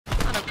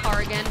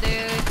again,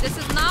 dude. This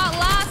is not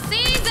last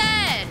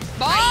season.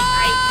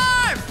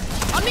 Barf!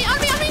 On me, on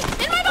me, on me!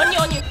 In my box!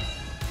 On you.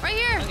 Right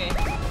here. Okay.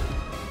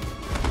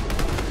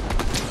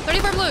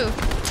 34 blue.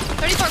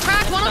 34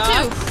 cracked.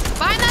 102.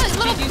 Behind that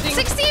little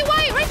 60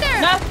 white right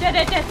there. No,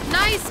 dead.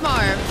 Nice,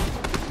 Marv.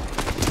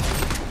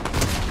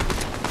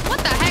 What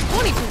the heck?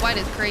 22 white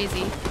is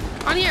crazy.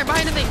 On here,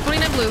 behind the thing.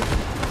 29 blue.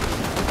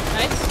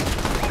 Nice.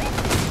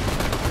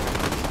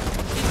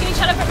 He's getting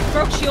shot at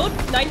broke shield.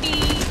 90.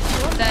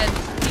 Dead.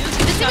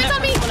 This teammate's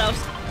on me. Someone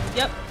else.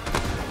 Yep.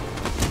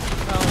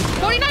 Oh,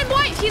 49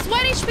 white. He's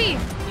white HP.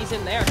 He's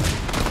in there.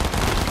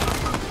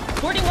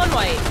 41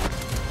 white.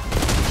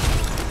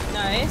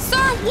 Nice.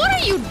 Sir, what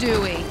are you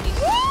doing? He's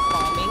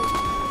bombing.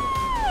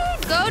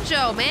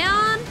 Gojo,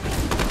 man.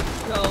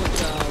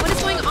 Gojo. What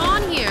is going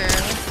on here?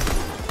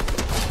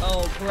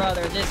 Oh,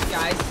 brother, this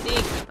guy's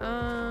sick.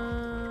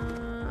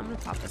 I'm gonna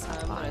pop this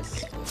up. Oh,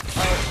 this is.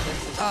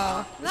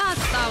 Oh, that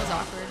was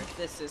awkward.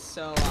 This is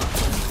so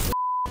awkward.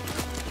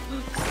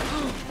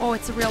 Oh,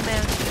 it's a real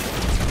man.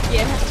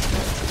 Yeah.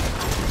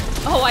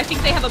 Oh, I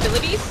think they have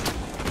abilities.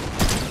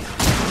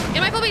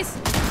 In my puppies.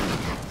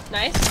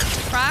 Nice.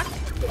 Crack.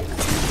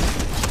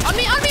 On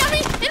me, on me, on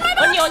me! In my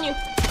box! On you.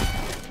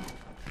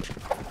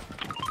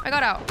 I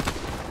got out.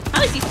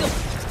 At least he's still.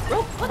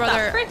 Bro, what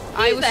Brother, the frick?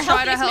 I was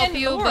trying to help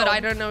you, but I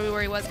don't. don't know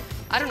where he was.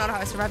 I don't know how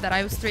I survived that.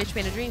 I was 3 HP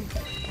in a dream.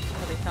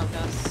 Oh, they found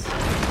us.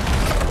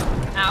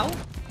 Ow.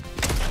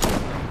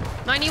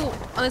 90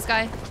 on this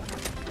guy.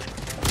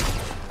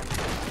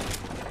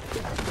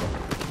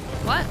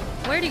 What?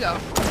 Where'd he go?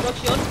 Broke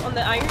shield on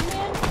the Iron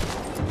Man.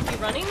 Is he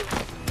running?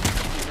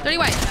 30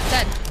 white.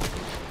 Dead.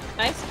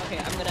 Nice. Okay,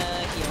 I'm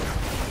gonna heal.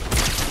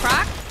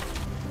 Crack.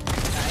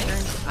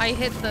 Nice. I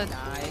hit the...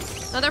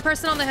 Nice. Another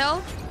person on the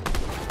hill.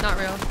 Not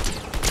real.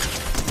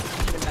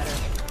 Even better.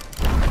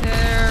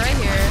 They're right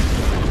here.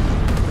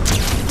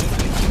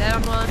 Dead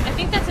on one. I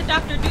think that's a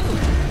Dr. Doom.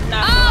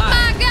 Oh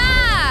my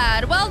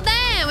god! Well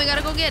then, we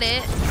gotta go get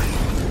it.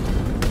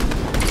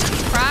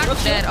 Crack.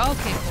 Dead.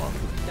 Okay, cool.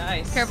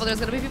 Nice. Careful, there's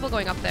gonna be people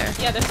going up there.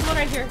 Yeah, there's someone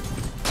right here.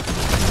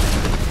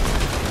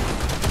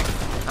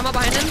 I'm up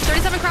behind him.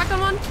 37 cracked on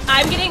one.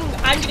 I'm getting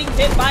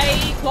hit by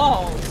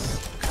claws.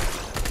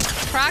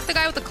 Crack the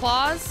guy with the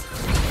claws.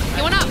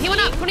 He went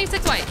up.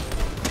 26 white.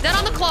 Dead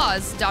on the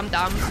claws. Dumb.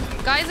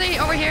 Guys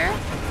over here.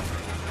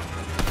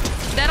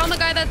 Dead on the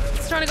guy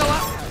that's trying to go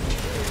up.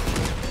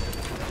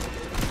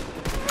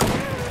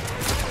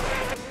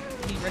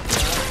 He ripped it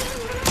up.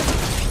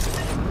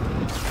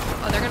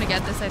 Oh, they're gonna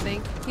get this, I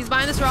think. He's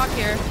behind this rock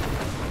here.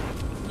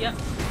 Yep.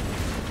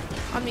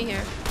 On me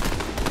here.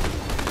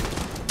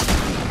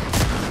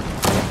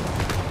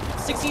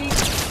 60.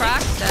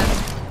 Crack. Dead.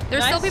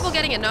 There's Nice. still people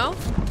getting it, no?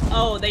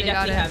 Oh, they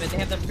definitely got have it. They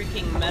have the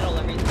freaking metal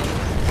everything.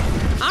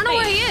 I don't know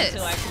where he is.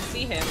 So I can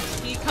see him.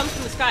 He comes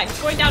from the sky. He's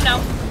going down now.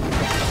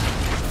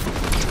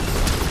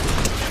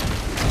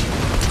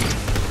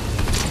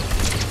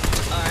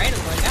 Alright,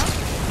 I'm going down.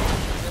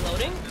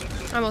 Reloading.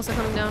 I'm also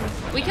coming down.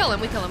 We kill him.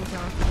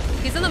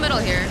 He's in the middle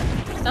here.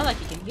 It's not like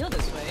he can heal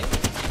this way.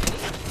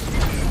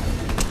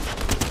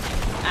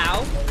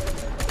 Ow.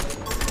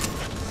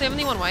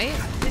 71 white.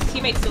 His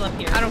teammate's still up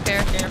here. I don't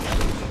care.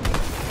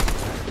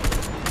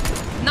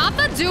 Not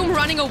the Doom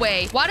running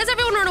away. Why does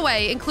everyone run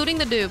away, including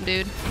the Doom,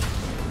 dude?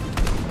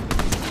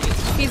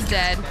 He's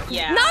dead.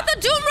 Yeah. Not the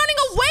Doom running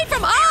away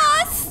from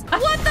us!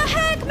 What the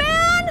heck,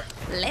 man?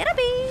 Little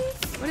bee.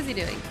 What is he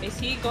doing? Is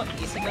he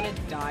gonna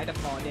die to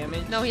fall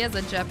damage? No, he has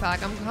a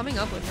jetpack. I'm coming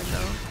up with him,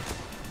 though.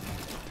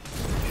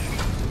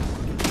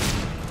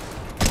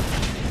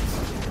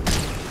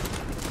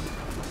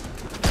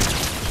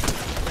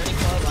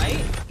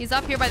 Light. He's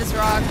up here by this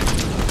rock.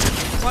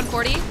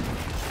 140. Oh,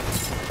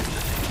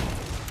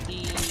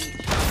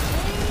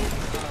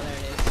 there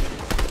it is.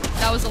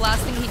 That was the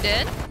last thing he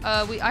did.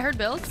 I heard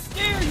builds.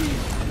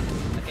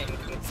 Okay.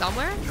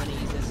 Somewhere? I'm gonna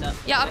use this up.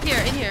 Yeah, up here,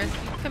 in here.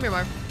 Come here,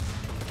 Marv.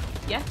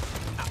 Yeah.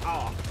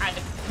 Oh,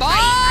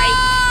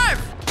 Marv!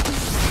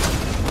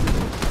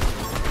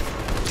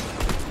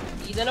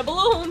 He's in a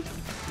balloon.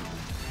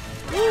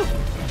 Woo.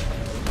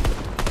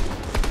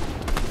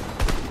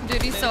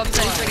 Dude, he's so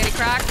upset. He's getting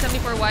cracked.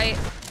 74 white.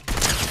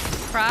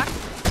 Crack.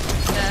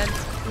 Dead.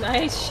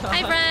 Nice shot.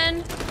 Hi,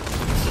 friend.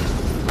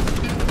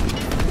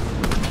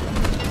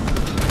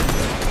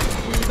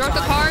 Broke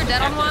the car.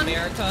 Dead on one.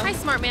 America. Hi,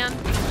 smart man.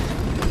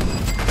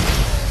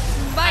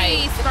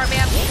 Bye, smart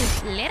man.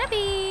 Little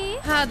bee.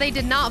 They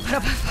did not put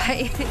up a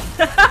fight.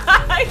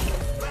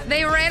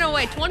 They ran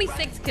away.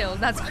 26 kills.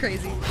 That's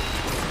crazy.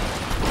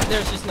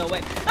 There's just no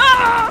way.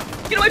 Ah!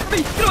 Get away from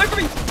me! Get away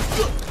from me!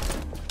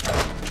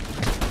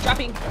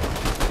 Dropping.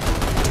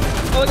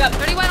 Going up.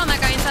 30 white on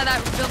that guy inside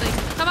that building.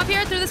 Come up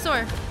here through this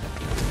door.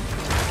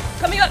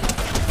 Coming up.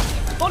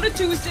 On a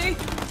Tuesday.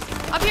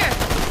 Up here.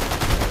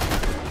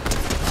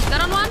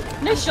 Dead on one.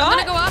 Nice shot. I'm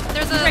gonna go up.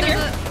 There's a. Right here.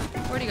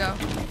 Where'd he go?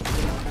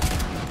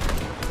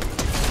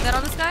 Dead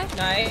on this guy.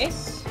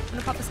 Nice. I'm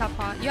gonna pop this hot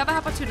pot. You have a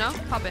hot pot too, no?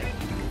 Pop it.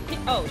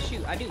 Oh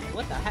shoot, I do.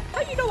 What the heck?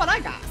 How do you know what I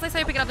got? I saw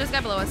you pick it up. There's a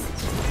guy below us.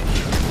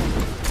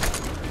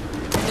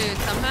 Dude,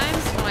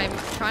 sometimes when I'm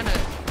trying to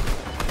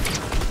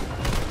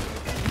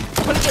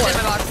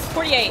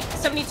 48,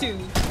 72.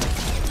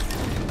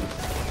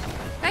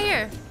 Right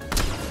here.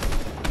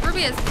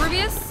 Rubius.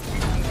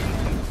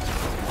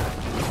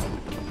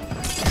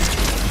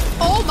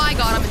 Oh my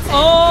god, I'm insane.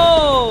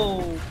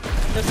 Oh!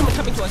 There's someone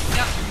coming to us.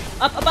 Yep.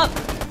 Up.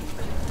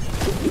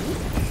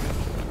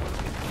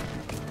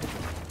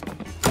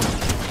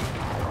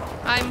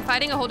 I'm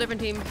fighting a whole different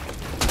team.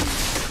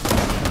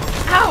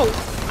 Ow!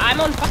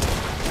 I'm on fire.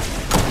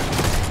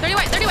 30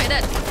 white,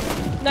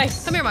 dead.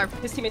 Nice. Come here, Marv.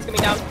 His teammate's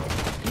coming down.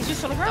 He's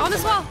just on the ground. On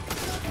this wall.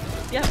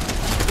 Yep.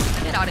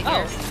 Get out of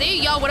here. Oh.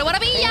 See ya, what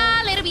be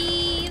ya, little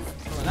bees.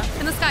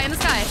 In the sky.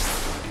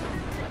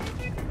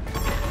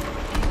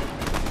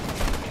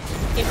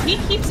 If he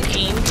keeps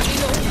aiming,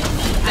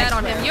 Dead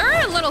on him. You're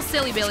a little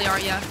silly Billy,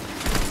 aren't ya?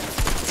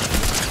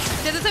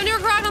 There's a 70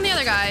 crack on the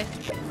other guy.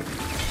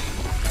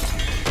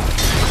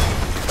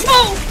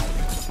 Whoa!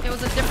 It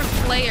was a different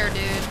player,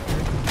 dude.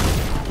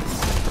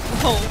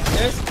 Oh,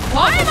 there's.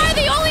 Why am I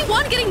the only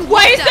one getting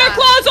Why is looked there at?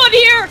 claws on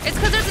here? It's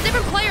because there's a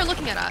different player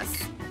looking at us.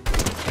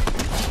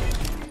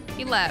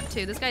 He left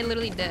too. This guy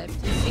literally dipped.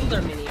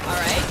 Singular mini. All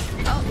right.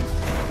 Oh,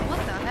 what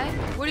the heck?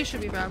 Where do you should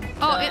be from?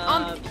 Oh,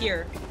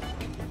 here.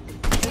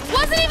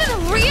 Wasn't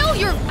even real?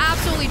 You're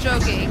absolutely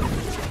joking.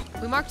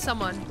 We marked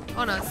someone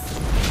on us.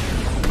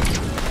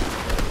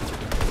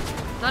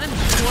 Not him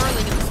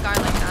twirling in the sky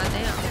like that.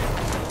 Damn.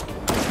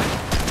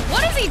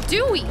 What is he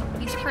doing?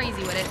 He's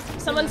crazy with it.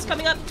 Someone's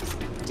coming up.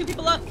 2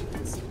 people up.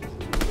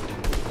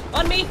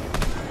 On me.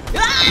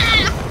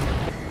 Ah!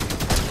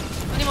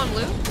 Anyone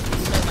blue?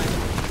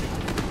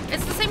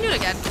 It's the same dude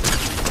again.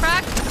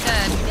 Crack,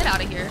 dead. Get out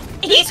of here.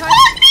 He's on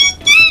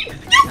me!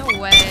 No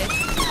way.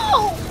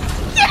 No!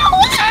 Get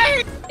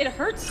away! It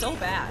hurts so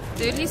bad.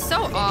 Dude, he's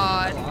so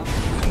odd.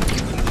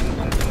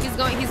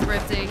 He's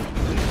rifting.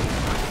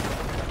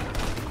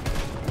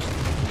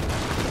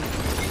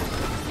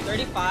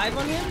 35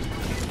 on him?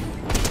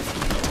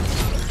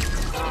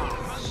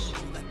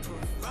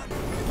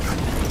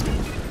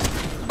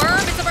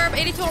 Burb, it's a burb.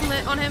 82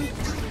 on him.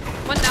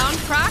 One down.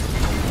 Crack.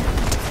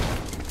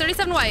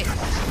 37 white.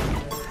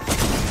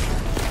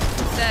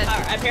 Dead.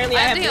 Apparently I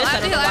have to heal. I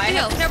have to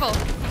heal. Careful.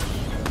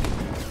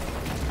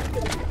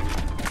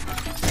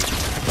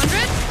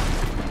 100.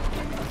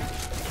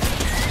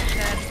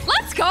 Dead.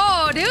 Let's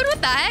go, dude.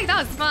 What the heck? That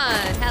was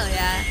fun. Hell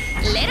yeah.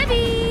 Later,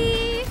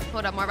 bee.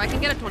 Hold up, Marv. I can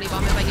get a 20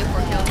 bomb if I get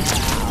 4 kills.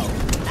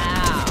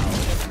 Ow.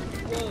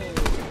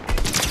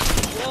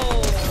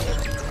 Whoa.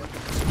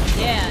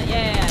 Yeah.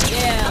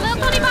 A little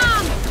 20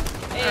 bomb.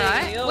 Hey,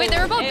 Alright. yo, Wait, they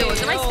were both doing.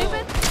 Am I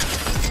stupid?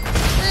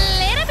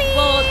 Later, bee.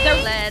 Well,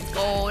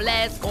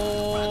 let's go.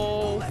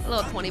 A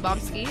little 20 bomb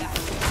ski.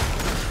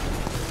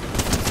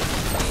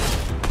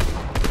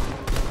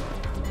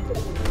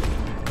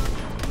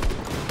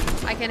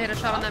 I can't hit a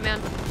shot on that man.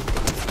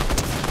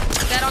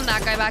 Dead on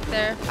that guy back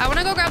there. I want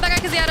to go grab that guy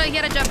because he had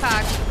a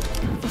jetpack.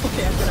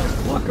 Okay, I'm gonna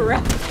walk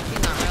around.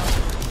 He's not real.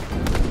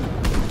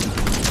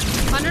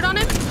 100 on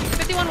him.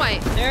 51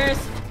 white. There's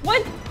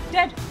one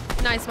dead.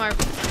 Nice, Marv.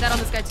 Dead on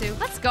this guy too.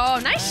 Let's go.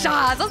 Nice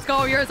shots. Let's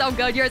go. You're so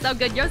good. You're so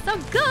good.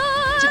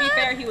 To be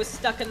fair, he was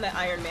stuck in the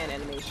Iron Man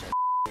animation.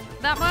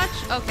 That much?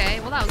 Okay.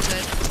 Well, that was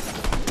good.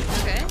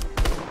 Okay.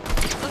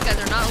 Those guys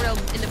are not real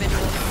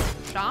individual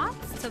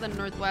shots to the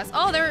northwest.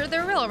 Oh,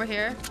 they're real over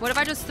here. What if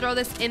I just throw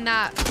this in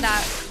that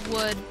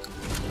wood?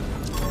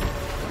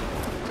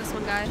 This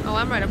one guy. Oh,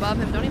 I'm right above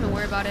him. Don't even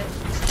worry about it.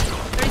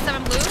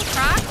 37 blue.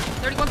 Crack.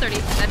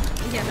 3130. Dead.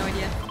 He had no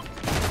idea.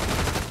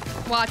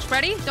 Watch.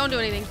 Ready? Don't do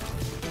anything.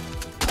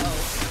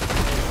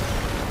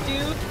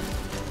 Dude.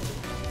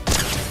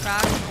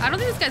 Crack. I don't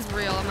think this guy's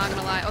real. I'm not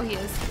gonna lie. Oh, he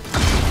is.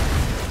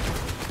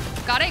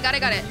 Got it.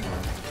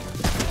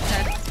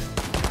 Dead.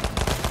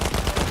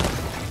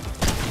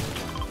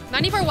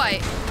 94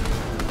 white.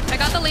 I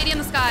got the lady in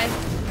the sky.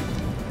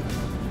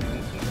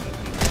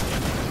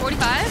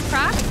 45.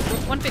 Crack.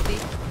 150.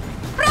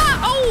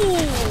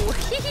 Oh!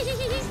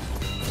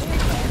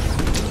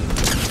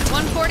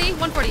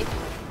 140.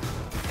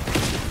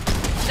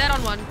 Dead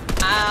on one.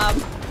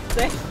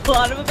 They have a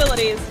lot of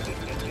abilities.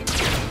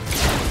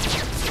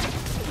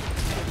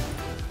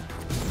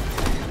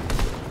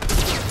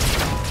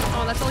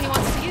 Oh, that's all he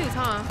wants to use,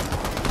 huh?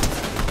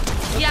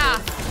 Yeah.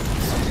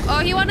 Oh,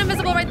 he went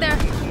invisible right there.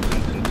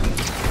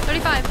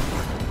 35.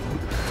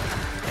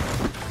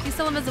 He's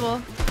still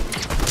invisible.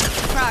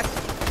 Cracked.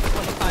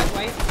 25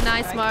 white.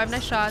 Nice, Right. Marv.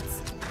 Nice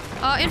shots.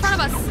 In front of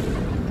us.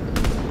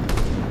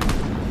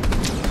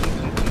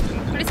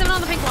 37 on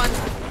the pink one.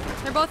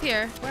 They're both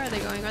here. Where are they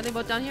going? Are they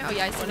both down here? Oh,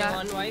 yeah, I see that.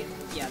 21 white.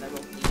 Yeah, they're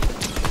both.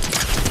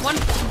 One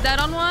dead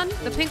on one.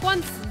 The pink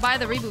one's by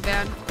the reboot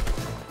van.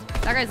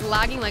 That guy's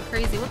lagging like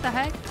crazy. What the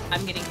heck?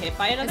 I'm getting hit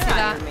by another I see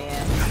that. Iron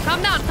Man.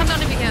 Come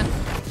down if you can.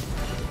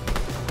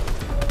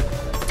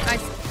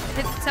 Nice.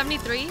 Hit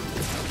 73.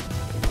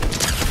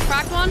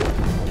 Cracked one.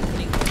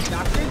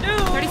 Dr.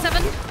 Doom.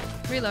 37.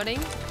 Reloading.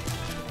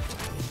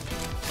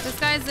 This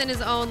guy's in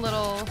his own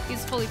little...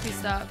 He's fully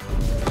pieced up.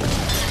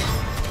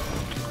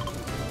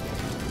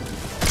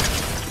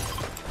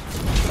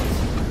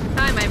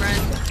 Hi, my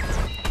friend.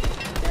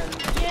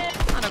 Yeah.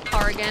 Not a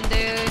car again,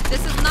 dude.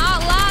 This is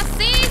not last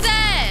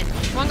season.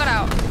 One got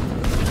out.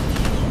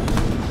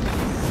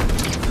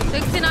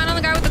 69 on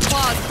the guy with the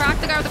claws.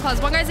 Crack the guy with the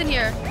claws. One guy's in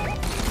here.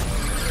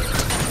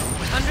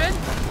 100.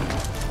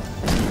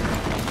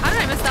 How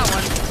did I miss that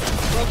one?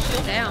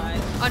 Damn.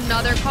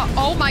 Another call.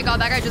 Oh my god,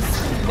 that guy just...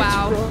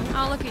 Wow.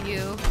 Oh, look at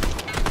you.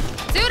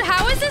 Dude,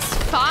 how is this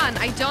fun?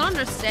 I don't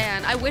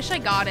understand. I wish I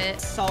got it.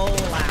 So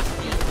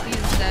laughing.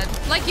 He's dead.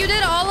 Like, you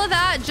did all of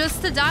that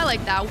just to die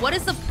like that. What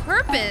is the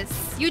purpose?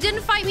 You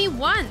didn't fight me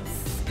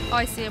once. Oh,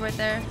 I see him right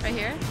there. Right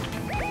here.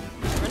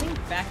 Running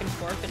back and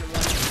forth in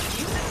one.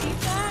 You see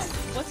that?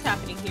 What's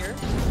happening here?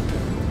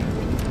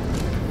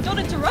 Don't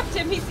interrupt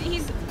him.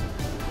 He's...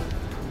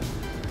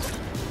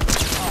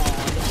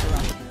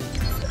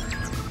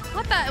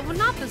 What the? Well,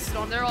 not the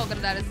storm. They're all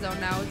gonna die to zone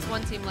now. It's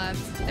one team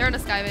left. They're in a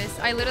sky base.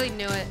 I literally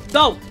knew it.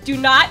 No, do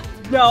not.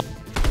 No.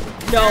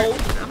 No.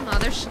 I'm not.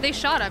 They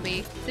shot at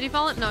me. Did he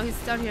fall in? No, he's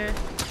down here.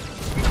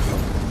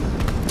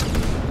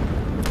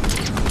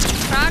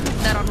 Crack.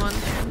 Dead on one.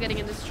 I'm getting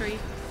in this tree.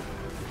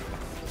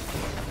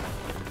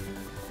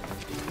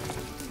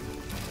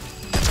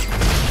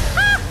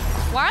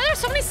 Why are there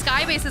so many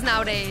sky bases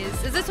nowadays?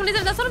 Is this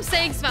 27? That's what I'm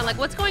saying, Sven. Like,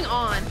 what's going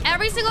on?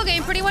 Every single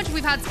game, pretty much,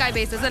 we've had sky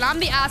bases, and I'm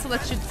the asshole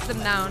that shoots them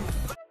down.